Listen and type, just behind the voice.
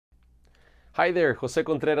Hi there, Jose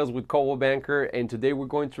Contreras with Coldwell Banker, and today we're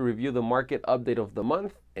going to review the market update of the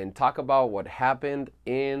month and talk about what happened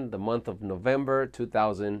in the month of November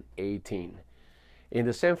 2018. In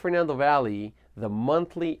the San Fernando Valley, the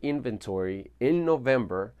monthly inventory in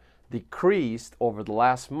November decreased over the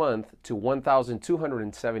last month to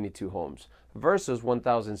 1,272 homes versus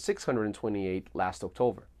 1,628 last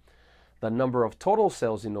October. The number of total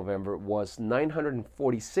sales in November was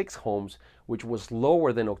 946 homes, which was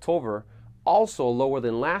lower than October, also lower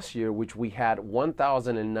than last year, which we had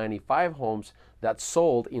 1,095 homes that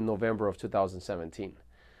sold in November of 2017.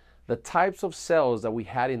 The types of sales that we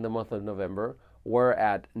had in the month of November were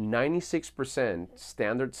at 96%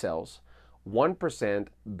 standard sales, 1%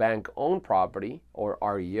 bank-owned property or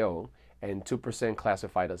REO, and 2%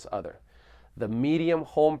 classified as other. The median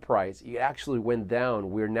home price, it actually went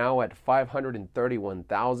down. We're now at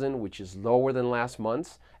 $531,000, which is lower than last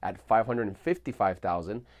month's at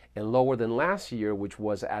 $555,000 and lower than last year, which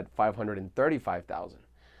was at $535,000.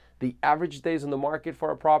 The average days on the market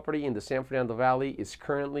for a property in the San Fernando Valley is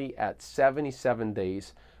currently at 77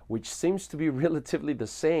 days, which seems to be relatively the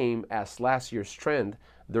same as last year's trend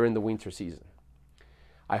during the winter season.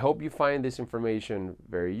 I hope you find this information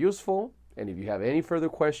very useful, and if you have any further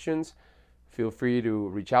questions, feel free to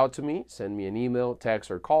reach out to me, send me an email,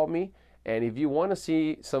 text, or call me. And if you want to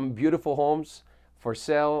see some beautiful homes for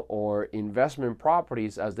sale or investment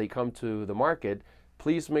properties as they come to the market,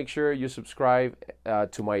 please make sure you subscribe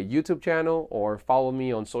to my YouTube channel or follow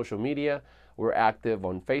me on social media. We're active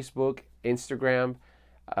on Facebook, Instagram.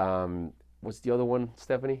 What's the other one,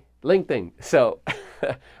 Stephanie? LinkedIn. So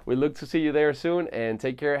we look to see you there soon, and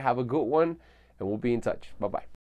take care. Have a good one, and we'll be in touch. Bye-bye.